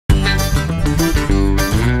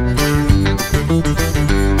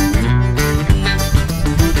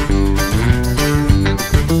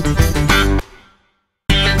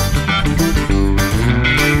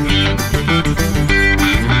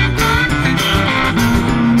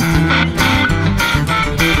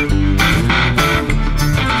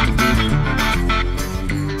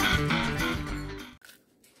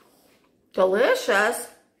delicious.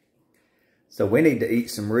 So we need to eat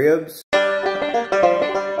some ribs.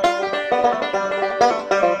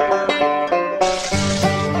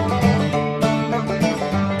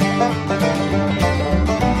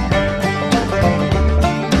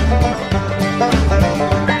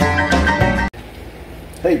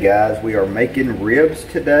 Hey guys, we are making ribs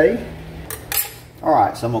today. All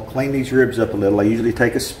right, so I'm gonna clean these ribs up a little. I usually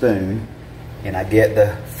take a spoon and I get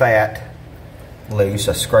the fat loose.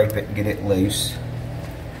 I scrape it and get it loose.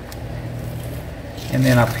 And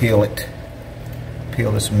then I peel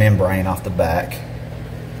this membrane off the back.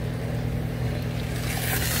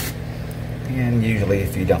 And usually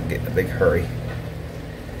if you don't get in a big hurry, you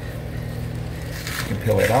can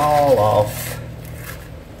peel it all off.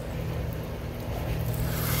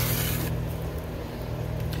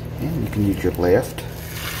 And you can use your left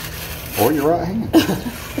or your right hand.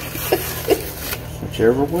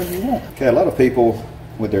 Whichever one you want. Okay, a lot of people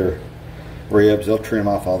with their ribs, they'll trim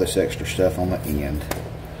off all this extra stuff on the end.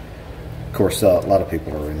 Of course, a lot of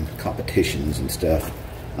people are in competitions and stuff.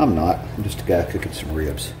 I'm not. I'm just a guy cooking some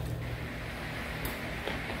ribs.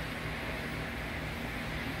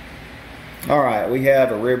 All right, we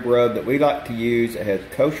have a rib rub that we like to use. It has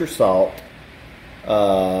kosher salt,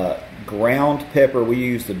 ground pepper. We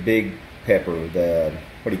use the big pepper, the,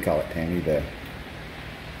 what do you call it, Tammy? The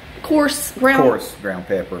coarse ground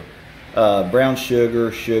pepper. Brown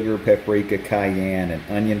sugar, paprika, cayenne, and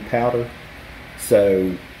onion powder.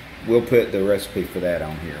 So we'll put the recipe for that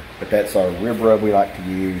on here. But that's our rib rub we like to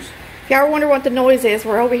use. If y'all wonder what the noise is,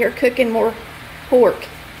 we're over here cooking more pork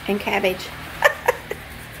and cabbage.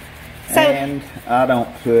 So, and I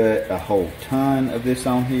don't put a whole ton of this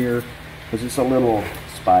on here because it's a little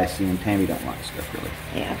spicy, and Tammy don't like stuff really.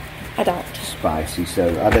 Yeah, I don't. Spicy,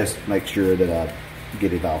 so I just make sure that I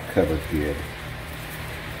get it all covered good.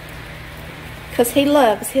 Because he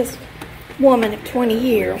loves his woman of 20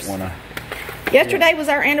 years. Yesterday was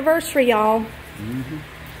our anniversary, y'all.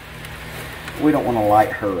 We don't want to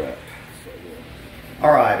light her up. So,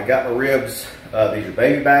 all right, I got my ribs. These are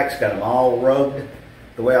baby backs. Got them all rubbed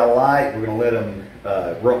the way I like. We're going to let them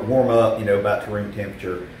warm up, you know, about to room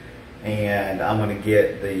temperature. And I'm going to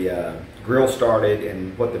get the grill started.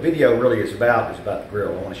 And what the video really is about the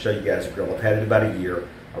grill. I want to show you guys the grill. I've had it about a year.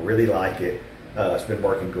 I really like it. It's been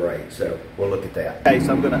working great, so we'll look at that. Okay,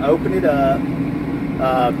 so I'm going to open it up.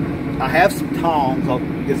 I have some tongs. I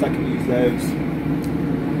guess I can use those.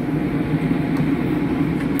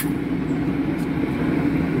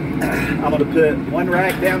 I'm going to put one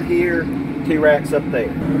rack down here, 2 racks up there.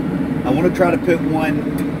 I want to try to put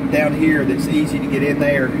one down here that's easy to get in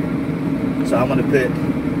there. So I'm going to put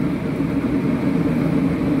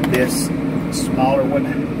this smaller one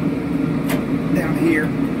down here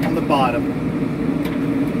on the bottom.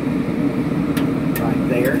 Right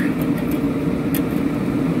there.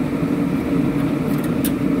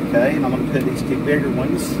 Okay, and I'm going to put these 2 bigger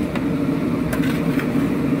ones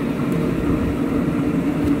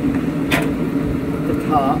at the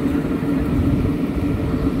top.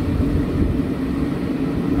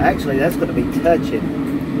 Actually, that's going to be touching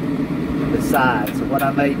the sides. So what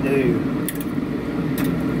I may do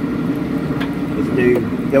is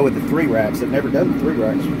go with the 3 racks. I've never done the 3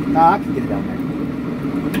 racks. No, I can get it on there.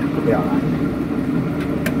 It'll be alright.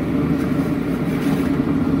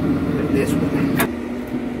 This one.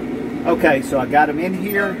 Okay, so I got them in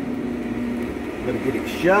here. I'm going to get it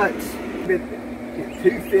shut. It's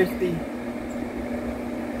 250,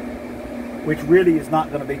 which really is not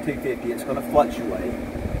going to be 250. It's going to fluctuate,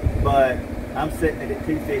 but I'm setting it at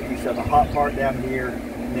 250. So the hot part down here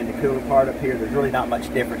and then the cooler part up here, there's really not much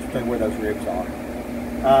difference between where those ribs are.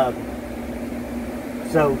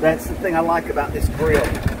 So that's the thing I like about this grill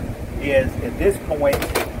is at this point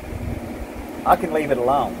I can leave it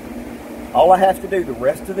alone. All I have to do the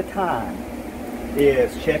rest of the time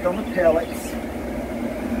is check on the pellets,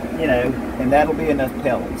 you know, and that'll be enough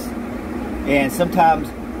pellets. And sometimes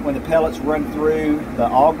when the pellets run through the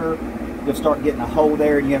auger, you'll start getting a hole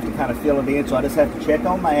there and you have to kind of fill it in. So I just have to check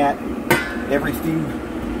on that every few,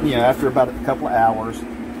 you know, after about a couple of hours.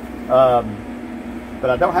 But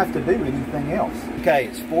I don't have to do anything else. Okay,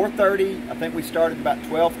 it's 4:30. I think we started about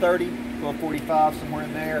 12:30, 12:45, somewhere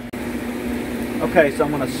in there. Okay, so I'm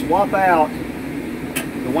going to swap out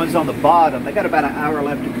the ones on the bottom. They got about an hour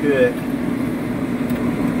left to cook,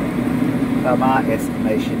 by my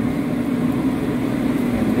estimation.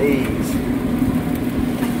 And these,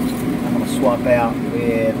 I'm going to swap out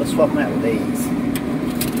with, let's swap them out with these.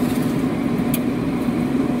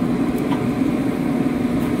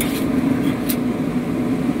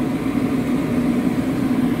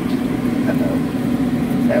 Uh-oh,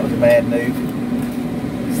 that was a bad move.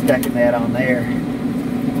 Stacking that on there.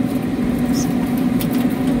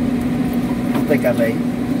 I think I may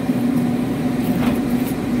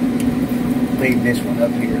leave this one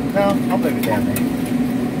up here. No, I'll move it down there.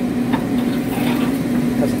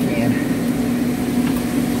 Because I can.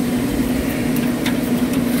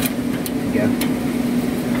 There you go.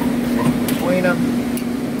 Between them.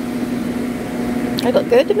 They look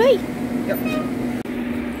good to me. Yep.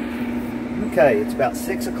 Okay, it's about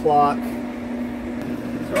 6 o'clock.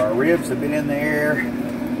 So our ribs have been in there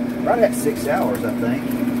right at 6 hours, I think.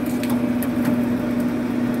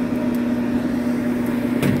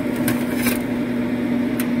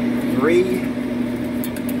 Three.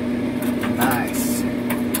 Nice.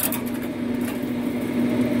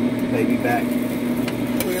 Baby back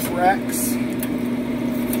rib racks.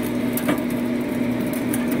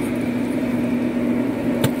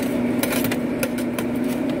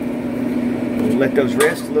 We'll let those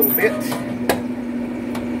rest a little bit.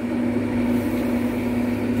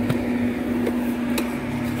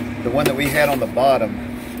 The one that we had on the bottom,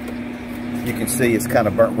 you can see it's kind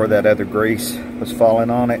of burnt where that other grease was falling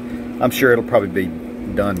on it. I'm sure it'll probably be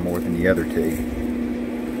done more than the other two.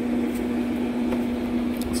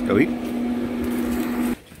 Let's go eat.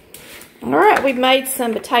 All right, we've made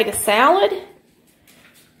some potato salad,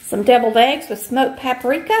 some deviled eggs with smoked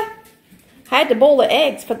paprika. I had to boil the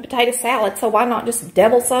eggs for the potato salad, so why not just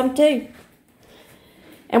devil some too?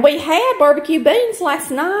 And we had barbecue beans last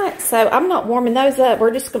night, so I'm not warming those up.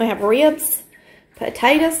 We're just going to have ribs,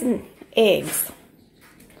 potatoes, and eggs.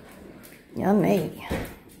 Yummy.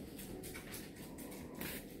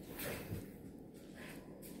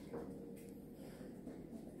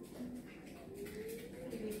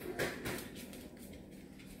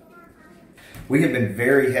 We have been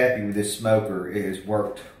very happy with this smoker. It has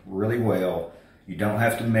worked really well. You don't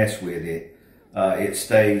have to mess with it. It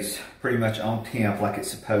stays pretty much on temp like it's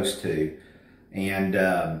supposed to. And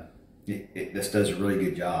it just does a really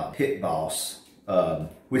good job. Pit Boss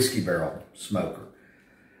whiskey barrel smoker.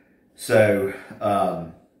 So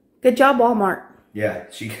good job, Walmart. Yeah,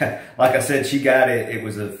 she got, like I said, she got it. It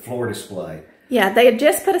was a floor display. Yeah, they had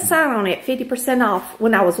just put a sign on it, 50% off,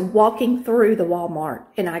 when I was walking through the Walmart,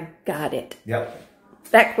 and I got it. Yep.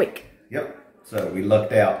 That quick. Yep. So we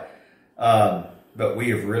lucked out. But we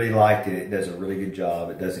have really liked it. It does a really good job.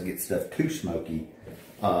 It doesn't get stuff too smoky,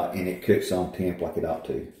 and it cooks on temp like it ought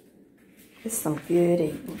to. It's some good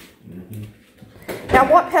eating. Now,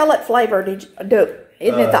 what pellet flavor did you do?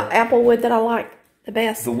 Isn't it the applewood that I like the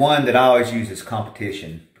best? The one that I always use is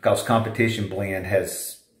Competition, because Competition blend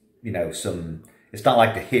has, you know, some, it's not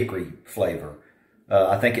like the hickory flavor.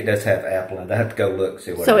 I think it does have apple in it. I have to go look and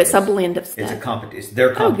see what it is. So it's a blend of stuff. It's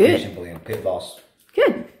their Competition blend, Pit Boss.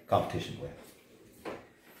 Good. Competition blend.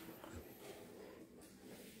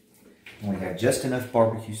 And we have just enough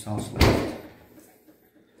barbecue sauce left.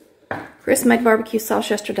 Chris made barbecue sauce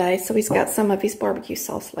yesterday, so he's got some of his barbecue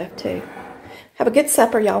sauce left too. Have a good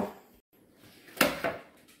supper, y'all.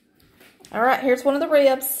 All right, here's one of the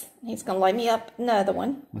ribs. He's going to lay me up another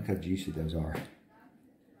one. Look how juicy those are.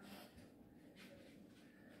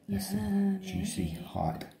 That's some juicy,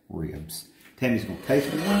 hot ribs. Tammy's going to taste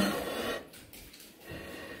one.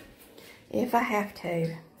 If I have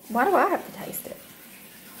to. Why do I have to taste it?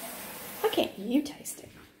 Why can't you taste it?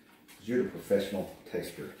 You're the professional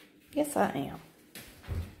taster. Yes, I am.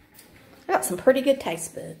 I got some pretty good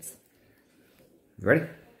taste buds. You ready?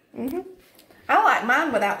 I like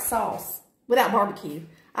mine without sauce, without barbecue.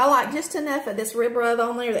 I like just enough of this rib rub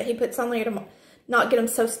on there that he puts on there to not get them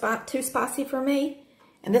so too spicy for me.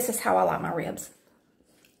 And this is how I like my ribs.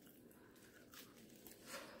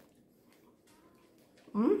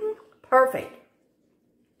 Perfect.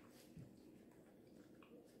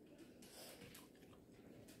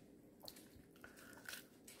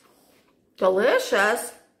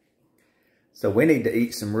 Delicious. So we need to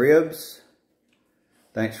eat some ribs.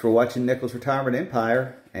 Thanks for watching Nichols Retirement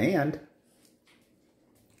Empire and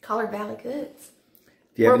Collard Valley Cooks.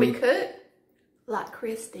 Where we cook like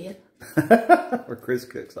Chris did. Where Chris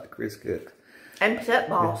cooks like Chris cooks. And Pit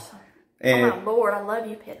Boss. And, oh my Lord, I love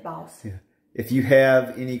you, Pit Boss. Yeah. If you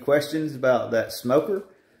have any questions about that smoker,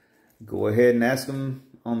 go ahead and ask them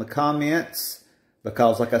on the comments.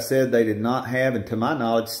 Because like I said, they did not have, and to my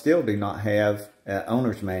knowledge, still do not have an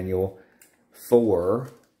owner's manual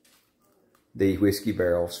for the whiskey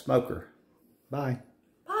barrel smoker. Bye.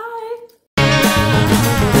 Bye.